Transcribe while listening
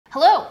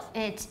Hello,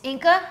 it's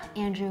Inga,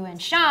 Andrew,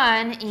 and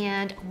Sean,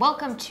 and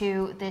welcome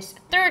to this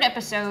third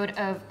episode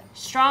of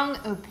Strong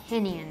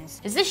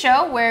Opinions. It's the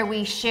show where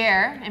we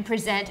share and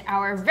present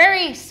our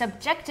very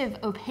subjective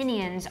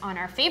opinions on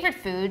our favorite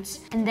foods,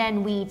 and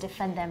then we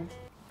defend them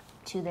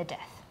to the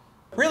death.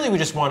 Really, we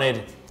just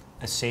wanted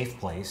a safe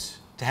place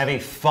to have a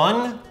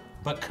fun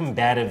but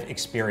combative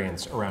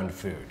experience around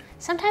food.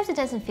 Sometimes it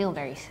doesn't feel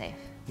very safe.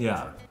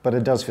 Yeah. But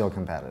it does feel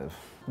combative.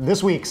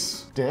 This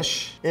week's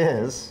dish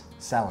is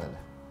salad.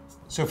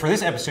 So for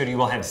this episode, you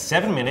will have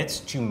 7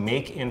 minutes to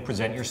make and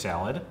present your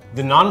salad.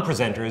 The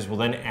non-presenters will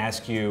then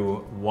ask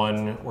you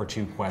 1 or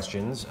 2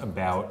 questions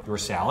about your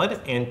salad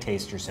and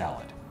taste your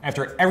salad.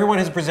 After everyone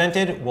has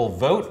presented, we'll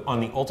vote on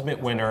the ultimate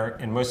winner,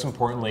 and most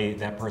importantly,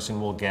 that person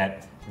will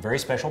get a very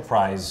special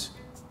prize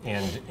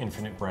and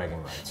infinite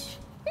bragging rights.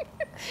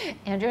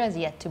 Andrew has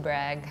yet to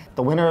brag.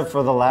 The winner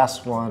for the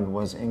last one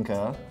was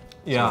Inga.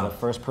 Yeah. So the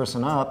first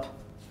person up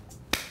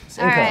is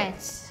All Inga.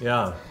 right,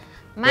 Yeah.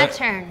 my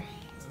turn.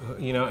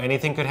 You know,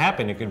 anything could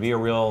happen. It could be a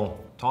real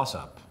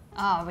toss-up.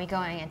 Oh, are we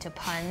going into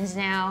puns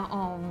now?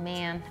 Oh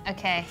man,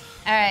 okay.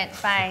 All right,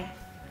 bye.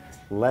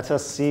 Let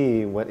us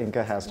see what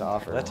Inga has to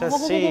offer. Let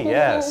us see,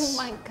 yes.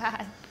 Oh my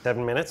God.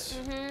 7 minutes?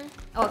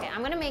 Okay,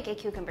 I'm gonna make a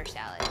cucumber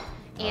salad.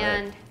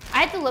 And I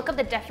had to look up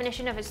the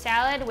definition of a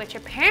salad, which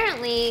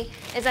apparently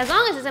is as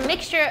long as it's a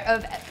mixture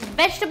of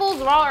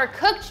vegetables, raw or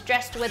cooked,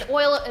 dressed with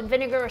oil and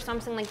vinegar or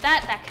something like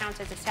that, that counts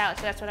as a salad.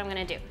 So that's what I'm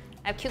gonna do.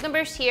 I have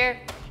cucumbers here,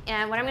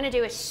 and what I'm gonna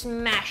do is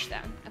smash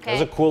them, okay?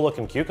 That was a cool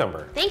looking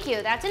cucumber. Thank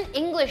you, that's an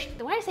English,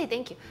 why did I say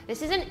thank you?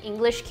 This is an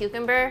English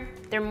cucumber.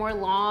 They're more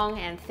long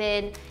and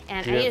thin,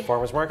 and Did you get it at the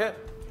farmer's market?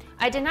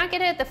 I did not get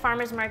it at the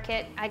farmer's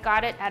market. I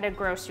got it at a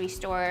grocery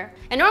store.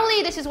 And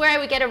normally this is where I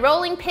would get a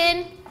rolling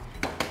pin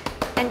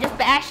and just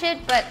bash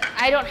it, but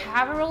I don't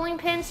have a rolling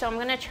pin, so I'm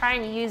gonna try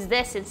and use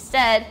this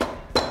instead.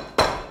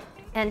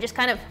 And just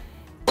kind of,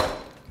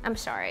 I'm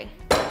sorry.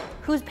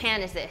 Whose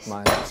pan is this?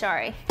 Mine. I'm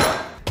sorry.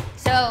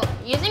 So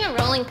using a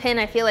rolling pin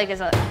I feel like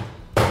is a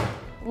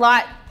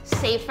lot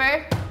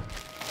safer.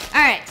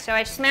 All right, so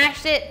I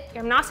smashed it.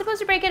 I'm not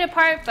supposed to break it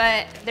apart,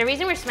 but the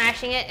reason we're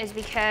smashing it is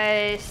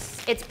because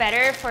it's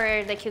better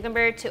for the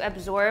cucumber to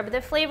absorb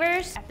the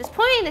flavors. At this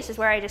point, this is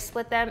where I just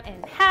split them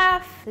in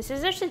half. This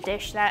is just a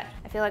dish that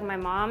I feel like my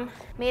mom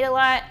made a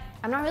lot.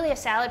 I'm not really a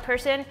salad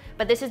person,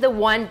 but this is the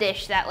one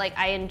dish that like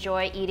I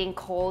enjoy eating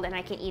cold and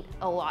I can eat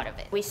a lot of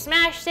it. We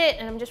smashed it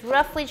and I'm just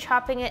roughly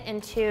chopping it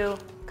into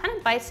kind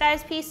of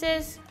bite-sized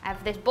pieces. I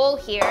have this bowl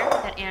here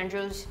that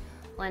Andrew's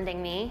lending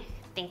me.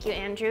 Thank you,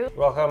 Andrew.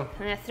 Welcome.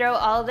 I'm gonna throw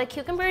all of the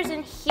cucumbers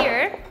in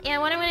here.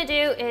 And what I'm gonna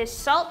do is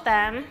salt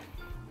them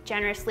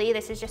generously.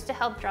 This is just to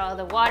help draw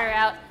the water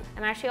out.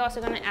 I'm actually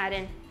also gonna add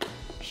in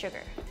sugar.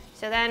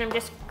 So then I'm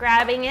just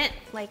grabbing it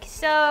like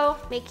so,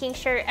 making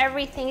sure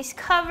everything's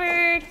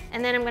covered.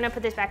 And then I'm gonna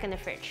put this back in the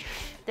fridge.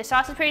 The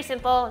sauce is pretty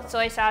simple.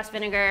 Soy sauce,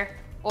 vinegar,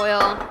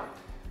 oil,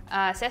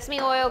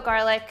 sesame oil,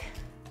 garlic.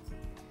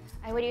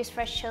 I would use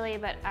fresh chili,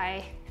 but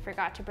I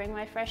forgot to bring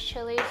my fresh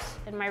chilies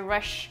in my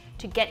rush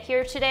to get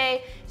here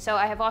today. So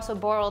I have also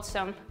borrowed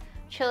some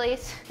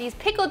chilies. These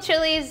pickled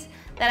chilies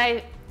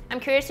that I'm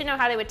curious to know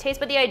how they would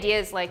taste, but the idea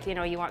is like, you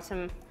know, you want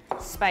some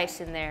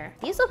spice in there.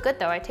 These look good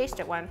though, I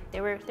tasted one.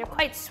 They're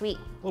quite sweet.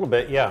 A little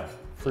bit, yeah.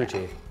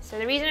 Fruity. Yeah. So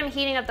the reason I'm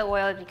heating up the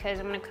oil is because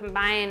I'm gonna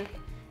combine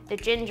the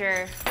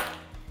ginger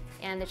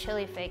and the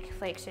chili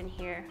flakes in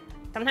here.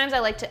 Sometimes I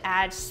like to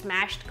add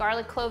smashed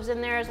garlic cloves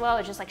in there as well.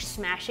 It's just like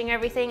smashing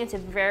everything. It's a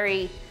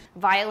very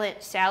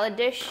violent salad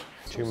dish.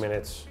 2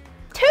 minutes.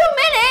 2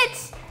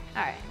 minutes!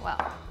 All right,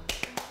 well.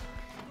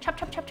 Chop,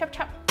 chop, chop, chop,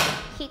 chop.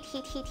 Heat,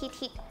 heat, heat, heat,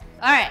 heat.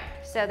 All right,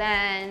 so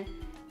then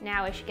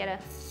now we should get a,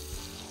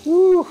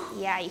 Woo.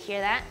 yeah, you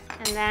hear that?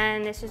 And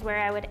then this is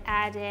where I would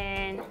add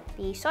in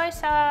the soy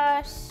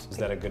sauce. Is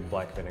that a good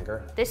black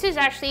vinegar? This is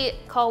actually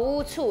called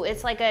wu tu.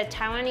 It's like a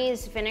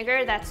Taiwanese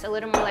vinegar that's a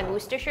little more like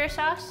Worcestershire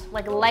sauce,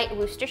 like light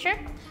Worcestershire,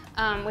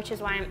 which is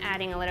why I'm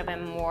adding a little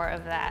bit more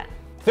of that.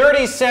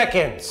 30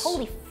 seconds!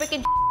 Holy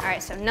freaking all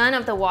right, so none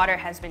of the water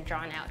has been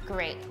drawn out.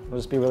 Great. It'll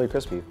just be really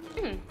crispy.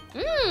 Good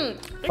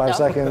 5 though.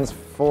 seconds,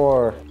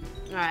 4.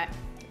 All right,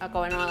 I'll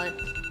go in all in.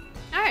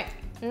 All right,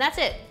 and that's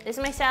it. This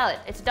is my salad.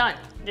 It's done.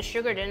 The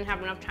sugar didn't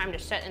have enough time to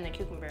set in the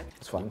cucumber.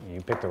 It's fun.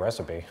 You picked the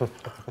recipe.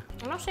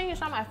 I'm not saying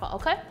it's not my fault,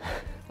 okay?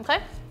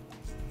 Okay?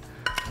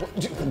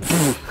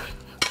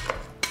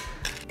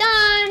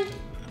 Done!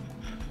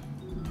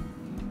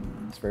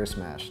 It's very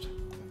smashed.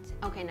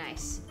 Okay,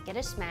 nice. Get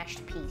a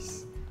smashed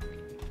piece.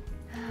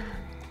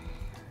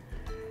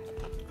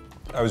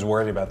 I was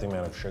worried about the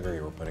amount of sugar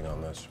you were putting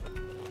on this.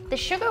 The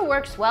sugar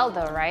works well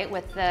though, right?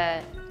 With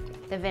the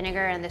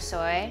vinegar and the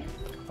soy.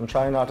 I'm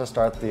trying not to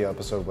start the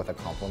episode with a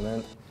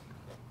compliment,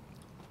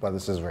 but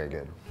this is very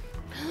good.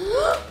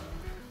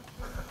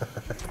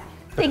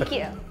 Thank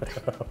you.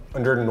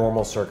 Under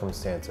normal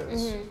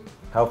circumstances,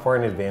 how far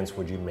in advance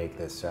would you make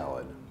this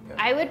salad?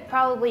 I would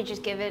probably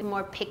just give it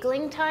more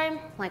pickling time,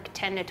 like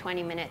 10 to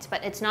 20 minutes,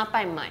 but it's not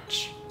by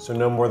much. So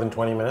no more than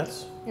 20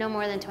 minutes? No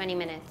more than 20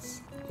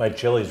 minutes. My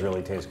chilies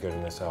really taste good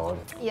in this salad.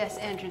 Yes,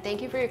 Andrew,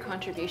 thank you for your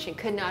contribution.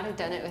 Could not have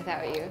done it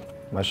without you.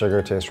 My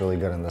sugar tastes really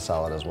good in the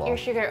salad as well. Your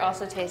sugar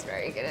also tastes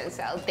very good in the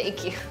salad.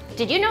 Thank you.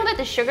 Did you know that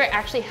the sugar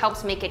actually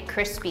helps make it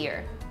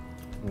crispier?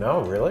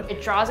 No, really?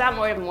 It draws out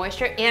more of the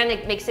moisture and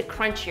it makes it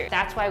crunchier.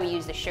 That's why we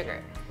use the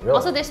sugar. Really?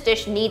 Also, this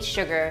dish needs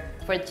sugar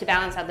to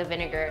balance out the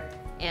vinegar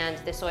and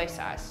the soy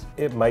sauce.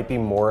 It might be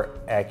more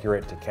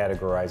accurate to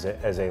categorize it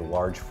as a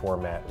large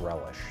format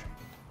relish.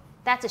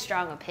 That's a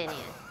strong opinion.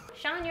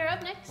 Sean, you're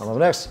up next. I'm up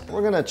next.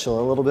 We're gonna chill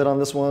a little bit on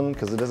this one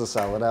because it is a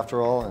salad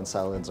after all, and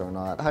salads are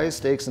not high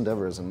stakes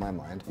endeavors in my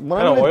mind. What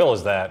kind of oil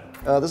is that?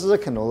 This is a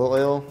canola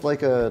oil,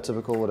 like a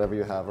typical whatever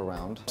you have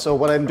around. So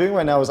what I'm doing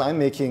right now is I'm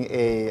making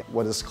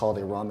what is called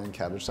a ramen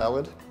cabbage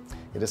salad.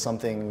 It is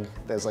something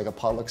that's like a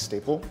potluck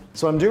staple.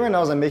 So what I'm doing right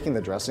now is I'm making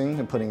the dressing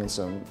and putting in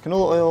some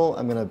canola oil.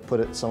 I'm gonna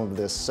put some of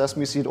this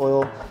sesame seed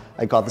oil.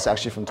 I got this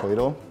actually from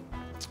Todo,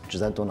 which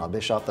is that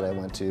donabe shop that I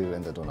went to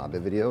in the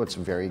donabe video. It's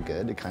very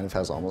good. It kind of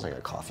has almost like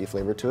a coffee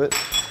flavor to it.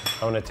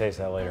 I'm gonna taste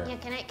that later. Yeah,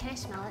 can I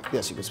smell it?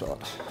 Yes, you can smell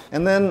it.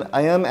 And then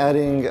I am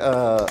adding,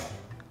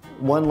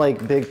 one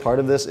like big part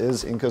of this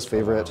is Inka's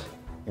favorite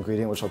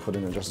ingredient, which I'll put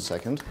in just a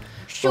second.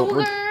 So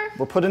Sugar!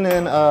 we're putting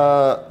in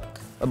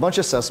a bunch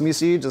of sesame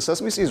seeds. The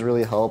sesame seeds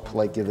really help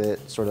like give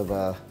it sort of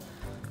a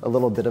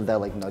little bit of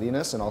that like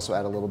nuttiness and also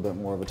add a little bit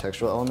more of a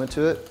textural element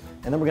to it.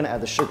 And then we're gonna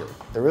add the sugar.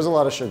 There is a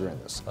lot of sugar in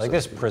this. I like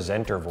this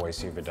presenter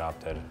voice you've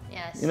adopted.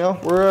 Yes. You know,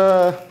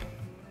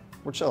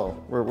 we're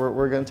chill.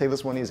 We're gonna take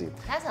this one easy.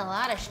 That's a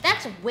lot of,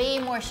 that's way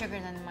more sugar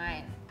than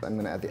mine. I'm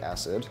gonna add the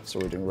acid. So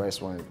we're doing rice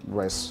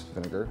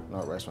vinegar,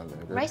 not rice wine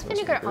vinegar. Rice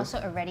vinegar also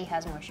already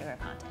has more sugar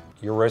content.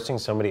 You're roasting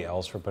somebody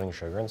else for putting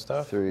sugar and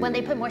stuff? When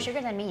they put more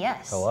sugar than me,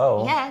 yes.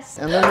 Hello? Yes.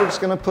 And then we're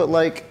just gonna put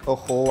like a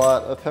whole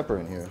lot of pepper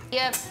in here. You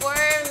have 4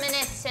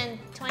 minutes and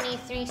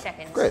 23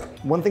 seconds. Great.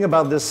 One thing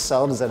about this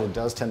salad is that it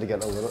does tend to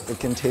get it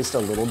can taste a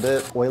little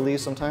bit oily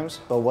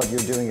sometimes, but what you're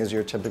doing is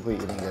you're typically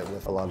eating it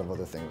with a lot of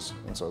other things,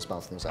 and so it's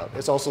balancing things out.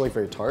 It's also like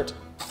very tart.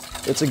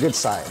 It's a good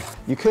side.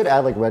 You could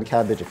add like red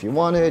cabbage if you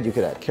wanted, you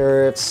could add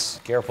carrots.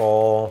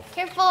 Careful.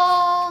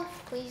 Careful!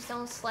 Please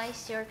don't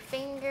slice your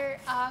finger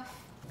off.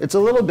 It's a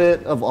little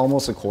bit of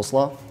almost a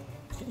coleslaw.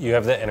 You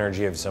have the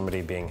energy of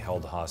somebody being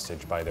held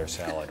hostage by their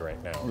salad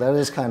right now. That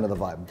is kind of the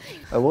vibe.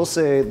 I will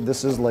say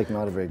this is like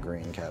not a very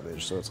green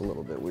cabbage, so it's a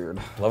little bit weird.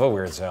 Love a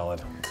weird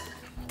salad.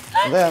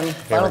 And then,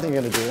 final thing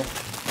you're gonna do,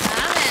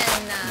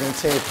 Ramen. you're gonna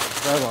take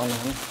that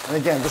ramen. And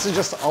again, this is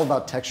just all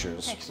about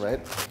textures, right?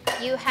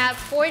 You have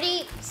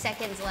 40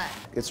 seconds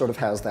left. It sort of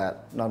has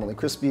that not only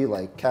crispy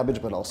like cabbage,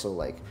 but also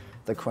like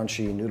the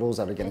crunchy noodles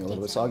that are getting a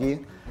little bit soggy,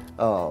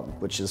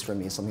 which is for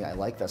me something I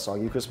like, that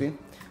soggy crispy.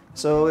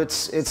 So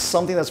it's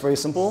something that's very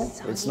simple.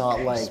 It's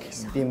not like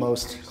the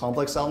most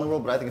complex salad in the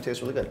world, but I think it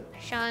tastes really good.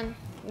 Sean,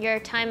 your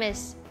time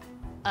is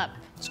up.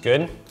 It's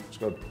good? It's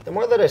good. The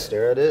more that I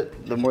stare at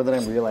it, the more that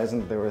I'm realizing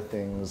that there were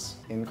things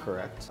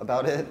incorrect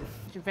about it.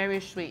 It's very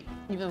sweet,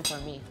 even for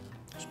me.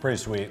 It's pretty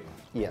sweet.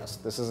 Yes,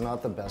 this is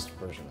not the best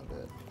version of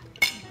it.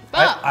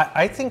 But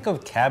I think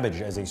of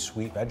cabbage as a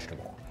sweet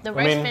vegetable. the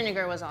rice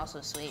vinegar was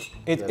also sweet.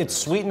 Its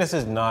sweetness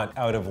is not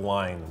out of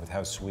line with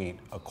how sweet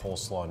a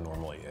coleslaw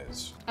normally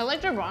is. I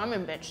like the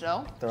ramen bits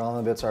though. The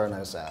ramen bits are a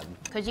nice add.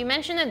 Because you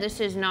mentioned that this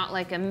is not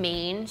like a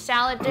main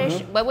salad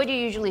dish. What would you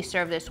usually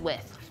serve this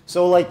with?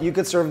 So like you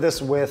could serve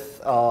this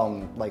with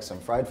like some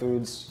fried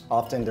foods.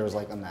 Often there's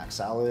like a mac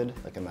salad,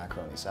 like a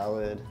macaroni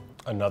salad.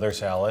 Another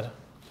salad.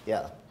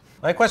 Yeah.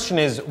 My question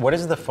is, what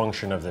is the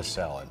function of this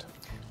salad?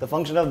 The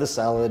function of the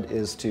salad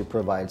is to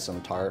provide some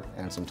tart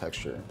and some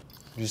texture.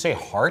 Did you say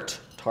heart?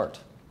 Tart.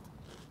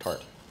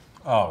 Tart.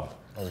 Oh,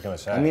 I was gonna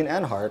say. I mean,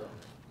 and heart.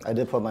 I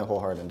did put my whole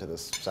heart into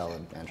this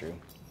salad, Andrew,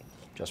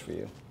 just for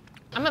you.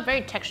 I'm a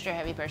very texture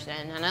heavy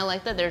person, and I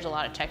like that there's a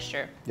lot of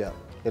texture. Yeah,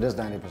 it is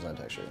 90%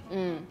 texture.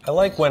 I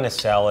like when a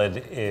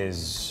salad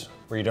is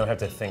where you don't have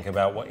to think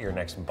about what your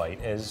next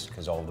bite is,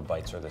 because all of the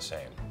bites are the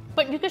same.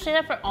 But you could say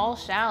that for all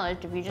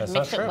salads if you just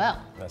mix it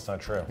well. That's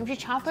not true. If you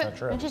chop it, not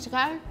true. it's just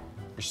got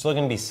You're still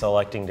gonna be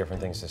selecting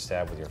different things to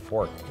stab with your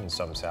fork in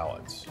some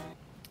salads.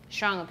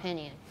 strong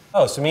opinion.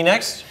 Oh, so me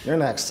next? You're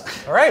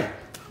next. All right.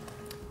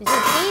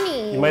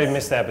 Zucchini. You might have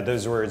missed that, but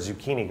those were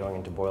zucchini going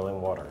into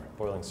boiling water,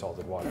 boiling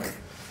salted water.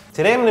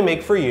 Today I'm gonna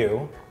make for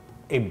you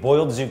a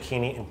boiled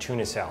zucchini and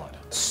tuna salad.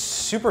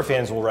 Super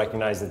fans will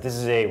recognize that this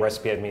is a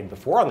recipe I've made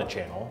before on the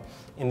channel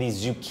in the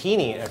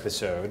zucchini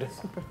episode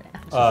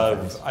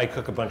of I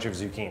Cook a Bunch of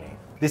Zucchini.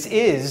 This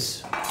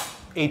is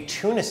a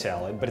tuna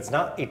salad, but it's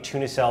not a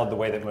tuna salad the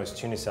way that most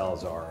tuna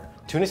salads are.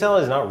 Tuna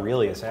salad is not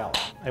really a salad.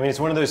 I mean,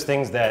 it's one of those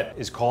things that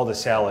is called a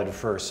salad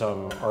for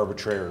some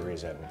arbitrary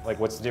reason. Like,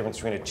 what's the difference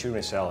between a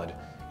tuna salad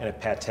and a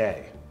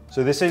pate?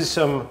 So this is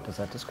some, Does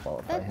that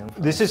disqualify him?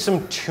 this is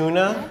some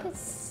tuna That is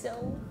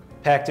so...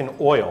 packed in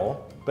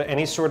oil, but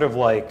any sort of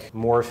like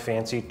more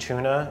fancy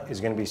tuna is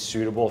gonna be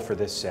suitable for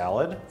this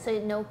salad. So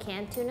no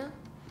canned tuna?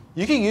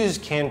 You could use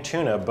canned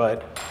tuna,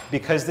 but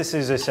because this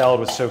is a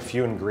salad with so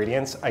few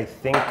ingredients, I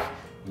think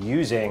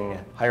using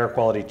higher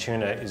quality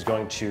tuna is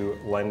going to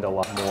lend a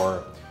lot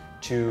more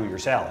to your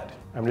salad.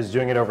 I'm just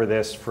doing it over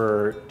this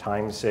for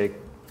time's sake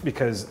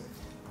because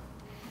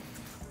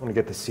I want to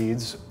get the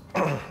seeds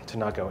to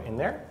not go in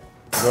there.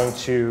 I'm going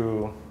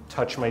to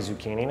touch my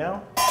zucchini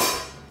now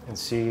and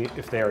see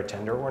if they are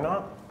tender or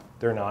not.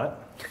 They're not.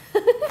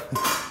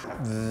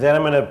 Then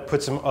I'm gonna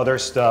put some other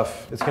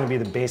stuff. It's gonna be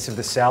the base of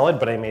the salad,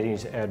 but I may need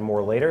to add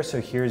more later. So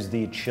here's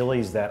the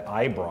chilies that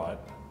I brought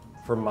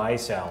for my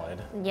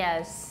salad.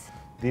 Yes.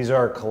 These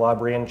are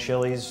Calabrian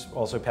chilies,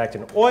 also packed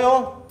in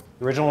oil.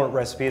 The original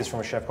recipe is from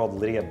a chef called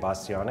Lydia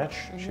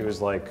Bastianich. She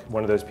was like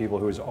one of those people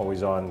who was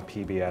always on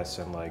PBS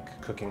and like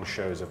cooking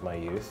shows of my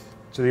youth.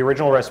 So the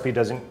original recipe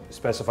doesn't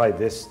specify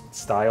this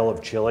style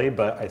of chili,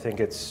 but I think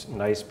it's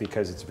nice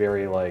because it's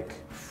very like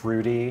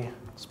fruity,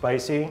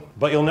 spicy.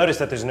 But you'll notice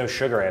that there's no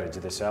sugar added to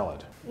this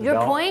salad.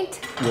 Your point?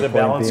 The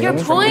balance Your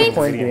comes from the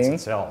point? ingredients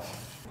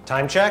itself.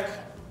 Time check?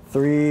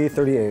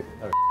 3:38.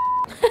 Okay.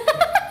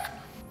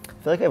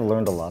 I feel like I've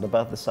learned a lot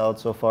about the salad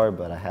so far,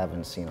 but I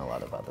haven't seen a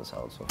lot about the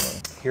salad so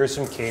far. Here's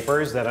some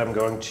capers that I'm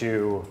going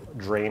to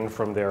drain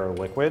from their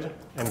liquid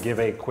and give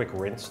a quick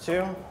rinse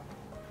to,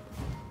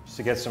 just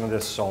to get some of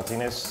this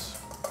saltiness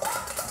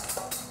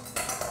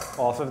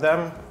off of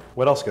them.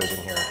 What else goes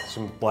in here?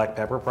 Some black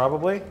pepper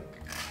probably,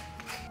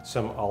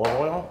 some olive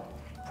oil.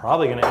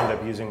 Probably gonna end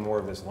up using more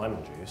of this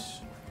lemon juice.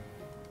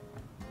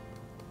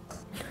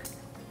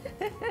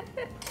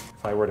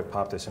 If I were to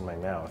pop this in my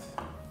mouth.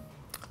 I'm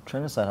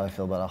trying to decide how I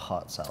feel about a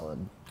hot salad.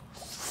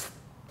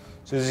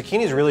 So the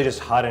zucchini is really just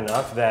hot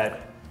enough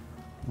that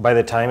by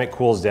the time it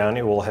cools down,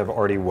 it will have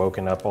already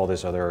woken up all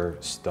this other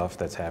stuff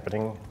that's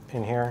happening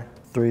in here.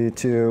 3,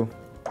 2,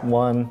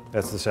 1.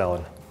 That's the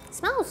salad. It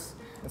smells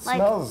It like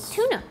smells-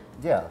 tuna.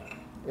 Yeah,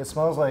 it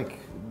smells like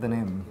the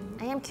name.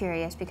 I am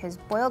curious because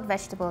boiled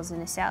vegetables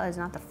in a salad is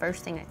not the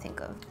first thing I think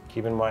of.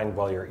 Keep in mind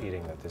while you're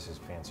eating that this is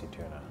fancy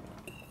tuna.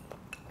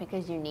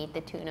 Because you need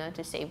the tuna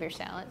to save your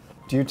salad.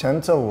 Do you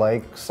tend to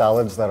like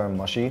salads that are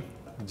mushy?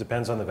 It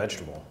depends on the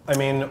vegetable. I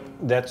mean,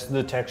 that's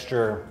the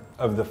texture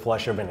of the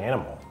flesh of an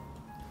animal.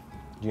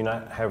 Do you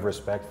not have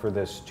respect for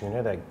this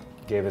tuna that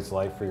gave its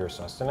life for your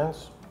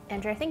sustenance?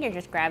 Andrew, I think you're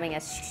just grabbing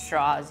at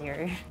straws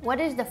here. What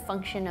is the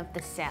function of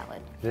the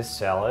salad? This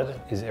salad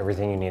is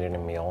everything you need in a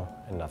meal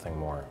and nothing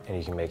more, and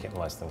you can make it in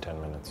less than 10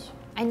 minutes.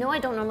 I know I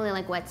don't normally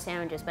like wet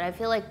sandwiches, but I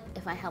feel like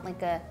if I had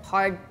like a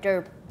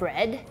harder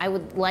bread, I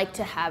would like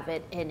to have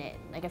it in it.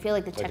 Like I feel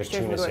like the Like a texture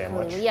tuna would work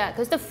sandwich? really. Yeah,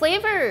 because the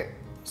flavor,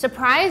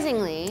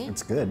 surprisingly,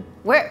 It's good.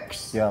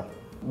 works. Yeah.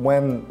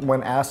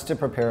 When asked to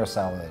prepare a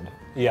salad,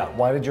 Yeah.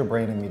 why did your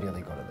brain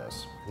immediately go to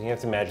this? You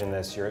have to imagine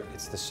this,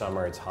 it's the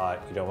summer, it's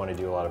hot, you don't want to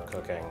do a lot of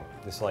cooking.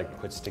 This like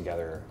puts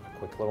together a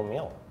quick little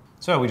meal.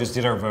 So we just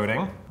did our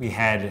voting. We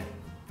had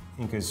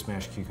Inga's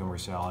smashed cucumber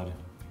salad,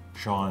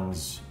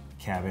 Sean's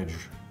cabbage,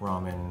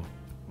 ramen,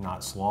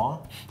 not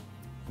slaw,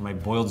 and my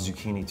boiled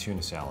zucchini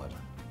tuna salad.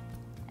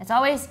 As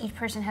always, each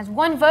person has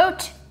one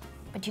vote,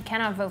 but you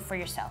cannot vote for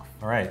yourself.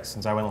 All right,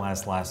 since I went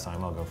last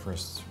time, I'll go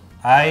first.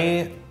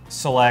 I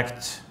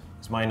select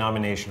as my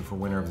nomination for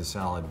winner of the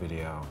salad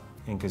video,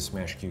 Inga's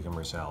smashed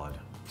cucumber salad.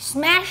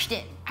 Smashed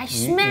it. I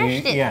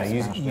smashed it. Yeah,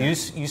 you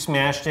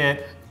smashed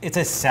it. It's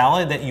a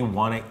salad that you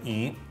want to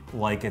eat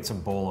like it's a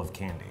bowl of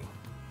candy,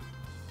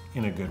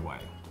 in a good way.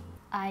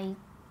 I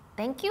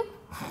thank you.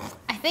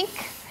 I think.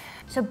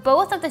 So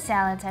both of the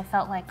salads I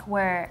felt like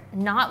were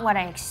not what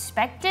I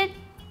expected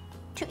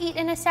to eat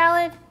in a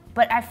salad,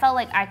 but I felt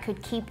like I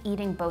could keep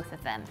eating both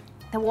of them.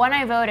 The one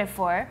I voted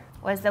for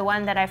was the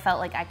one that I felt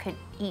like I could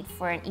eat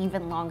for an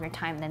even longer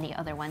time than the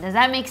other one. Does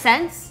that make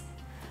sense?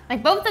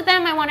 Like both of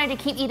them I wanted to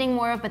keep eating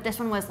more of, but this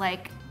one was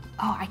like,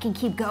 oh, I can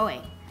keep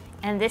going.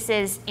 And this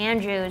is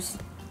Andrew's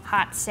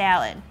hot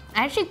salad.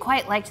 I actually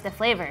quite liked the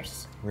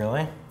flavors.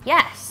 Really?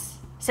 Yes,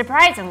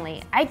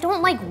 surprisingly. I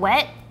don't like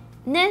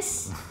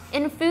wetness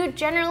in food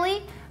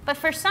generally, but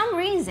for some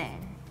reason,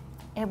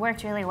 it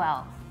worked really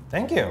well.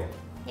 Thank you.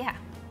 Yeah.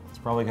 It's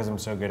probably because I'm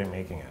so good at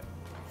making it.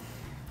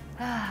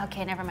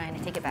 Okay, never mind, I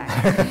take it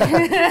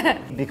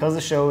back. Because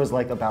the show is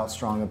like about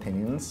strong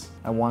opinions,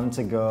 I wanted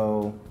to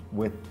go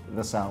with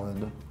the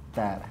salad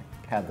that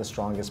had the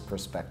strongest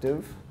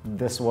perspective.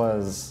 This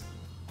was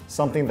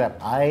something that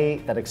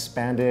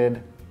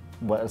expanded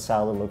what a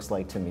salad looks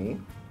like to me.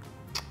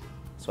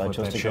 So I Flip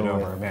chose that to shit go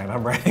over, with man.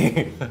 I'm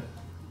ready.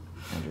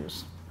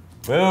 Andrew's.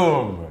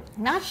 Boom.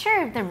 Not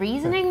sure if the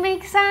reasoning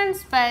makes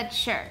sense, but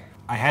sure.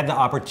 I had the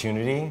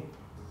opportunity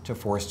to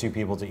force two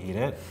people to eat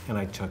it, and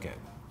I took it.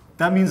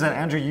 That means that,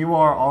 Andrew, you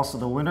are also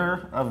the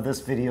winner of this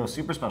video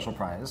super special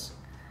prize,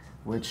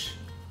 which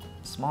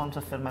is small enough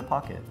to fit in my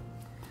pocket.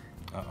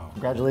 Uh-oh.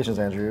 Congratulations,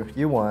 Andrew.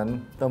 You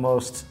won the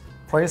most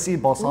pricey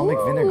balsamic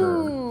vinegar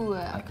Ooh.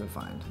 I could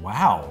find.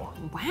 Wow.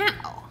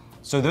 Wow.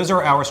 So those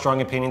are our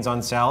strong opinions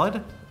on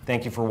salad.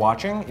 Thank you for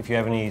watching. If you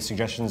have any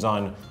suggestions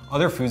on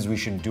other foods we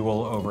should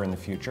duel over in the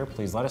future,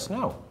 please let us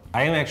know.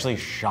 I am actually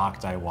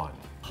shocked I won.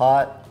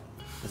 Hot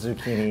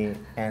zucchini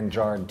and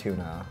jarred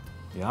tuna.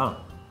 Yeah.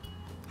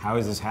 How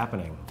is this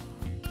happening?